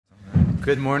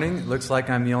Good morning. It looks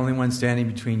like I'm the only one standing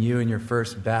between you and your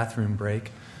first bathroom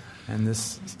break. And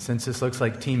since this looks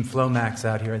like Team Flomax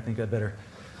out here, I think I better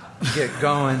get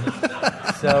going.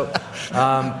 So,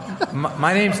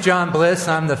 my name's John Bliss.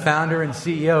 I'm the founder and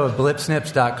CEO of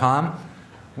blipsnips.com.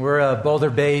 We're a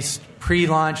Boulder-based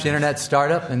pre-launch internet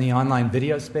startup in the online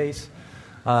video space.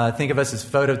 Think of us as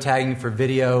photo tagging for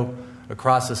video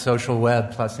across the social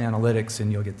web plus analytics,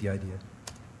 and you'll get the idea.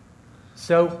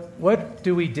 So what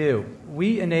do?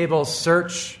 We enable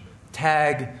search,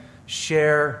 tag,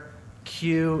 share,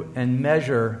 queue, and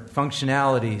measure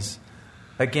functionalities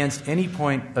against any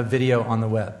point of video on the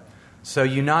web. So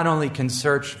you not only can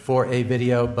search for a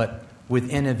video, but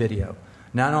within a video.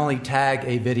 Not only tag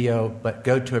a video, but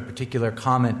go to a particular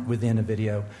comment within a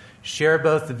video. Share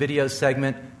both the video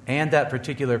segment and that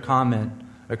particular comment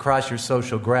across your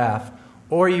social graph.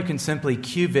 Or you can simply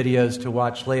queue videos to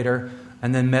watch later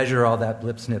and then measure all that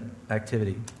BlipSnip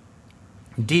activity.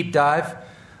 Deep dive,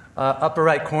 upper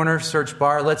right corner, search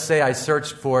bar. Let's say I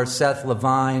searched for Seth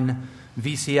Levine,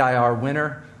 VCIR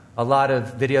winner. A lot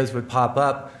of videos would pop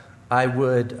up. I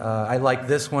like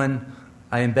this one.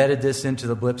 I embedded this into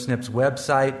the BlipSnips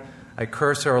website. I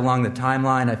cursor along the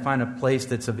timeline. I find a place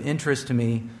that's of interest to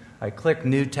me. I click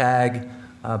new tag.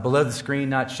 Below the screen,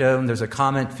 not shown, there's a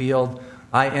comment field.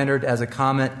 I entered as a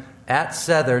comment at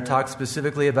Sether, talk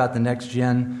specifically about the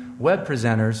next-gen web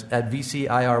presenters at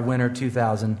VCIR Winter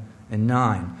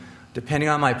 2009. Depending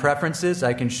on my preferences,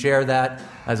 I can share that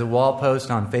as a wall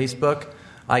post on Facebook.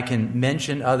 I can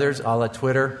mention others a la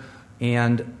Twitter,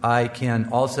 and I can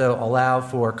also allow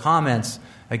for comments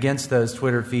against those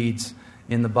Twitter feeds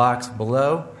in the box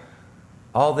below.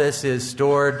 All this is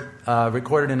stored,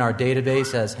 recorded in our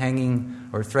database as hanging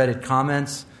or threaded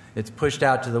comments. It's pushed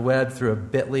out to the web through a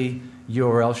bit.ly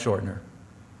URL shortener.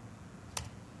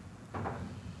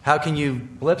 How can you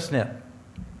BlipSnip?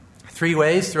 3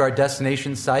 ways: through our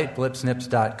destination site,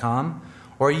 blipsnips.com,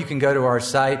 or you can go to our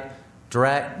site,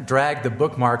 drag the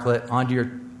bookmarklet onto your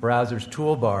browser's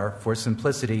toolbar for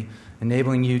simplicity,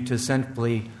 enabling you to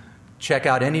simply check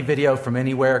out any video from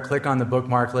anywhere, click on the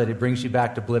bookmarklet, it brings you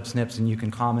back to BlipSnips, and you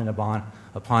can comment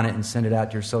upon it and send it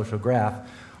out to your social graph.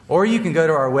 Or you can go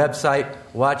to our website,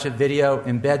 watch a video,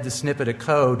 embed the snippet of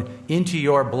code into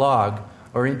your blog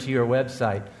or into your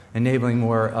website, enabling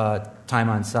more time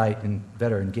on site and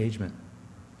better engagement.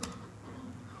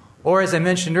 Or, as I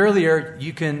mentioned earlier,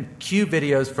 you can queue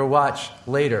videos for watch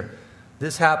later.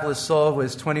 This hapless soul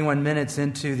was 21 minutes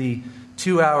into the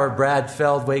 2-hour Brad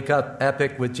Feld wake-up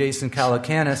epic with Jason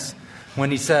Calacanis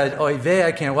when he said, "Oy vey,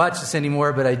 I can't watch this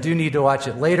anymore, but I do need to watch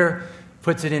it later,"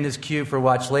 puts it in his queue for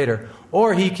watch later.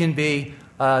 Or he can be,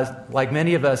 like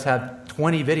many of us have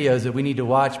 20 videos that we need to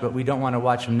watch, but we don't want to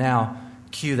watch them now,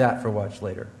 queue that for watch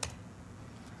later.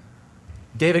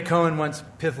 David Cohen once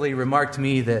pithily remarked to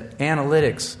me that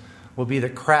analytics will be the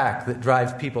crack that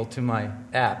drives people to my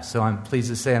app. So I'm pleased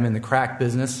to say I'm in the crack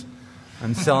business.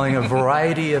 I'm selling a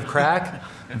variety of crack.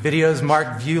 Videos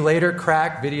marked view later,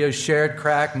 crack. Videos shared,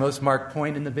 crack. Most marked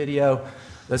point in the video.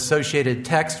 Associated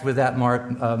text with that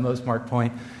most marked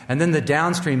point. And then the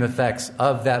downstream effects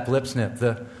of that BlipSnip.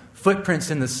 The footprints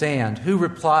in the sand. Who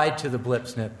replied to the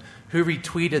BlipSnip? Who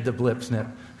retweeted the BlipSnip?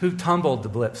 Who tumbled the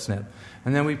BlipSnip?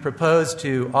 And then we propose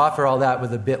to offer all that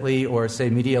with a bit.ly or, say,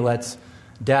 MediaLet's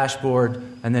dashboard,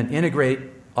 and then integrate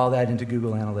all that into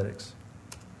Google Analytics.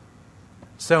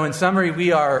 So in summary,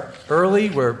 we are early.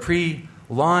 We're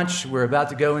pre-launch. We're about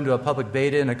to go into a public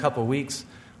beta in a couple weeks.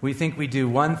 We think we do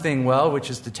one thing well, which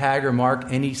is to tag or mark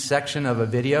any section of a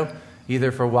video,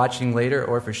 either for watching later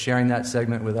or for sharing that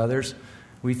segment with others.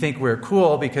 We think we're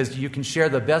cool because you can share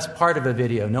the best part of a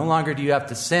video. No longer do you have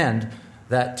to send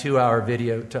that 2-hour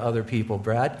video to other people,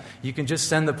 Brad. You can just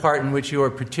send the part in which you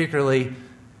are particularly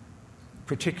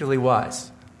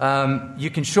wise. You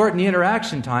can shorten the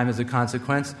interaction time as a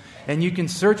consequence, and you can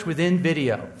search within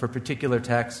video for particular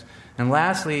text. And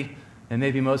lastly, and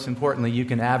maybe most importantly, you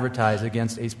can advertise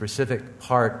against a specific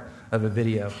part of a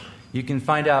video. You can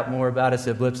find out more about us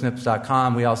at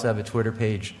blipsnips.com. We also have a Twitter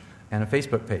page and a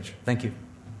Facebook page. Thank you.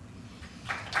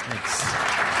 Thanks.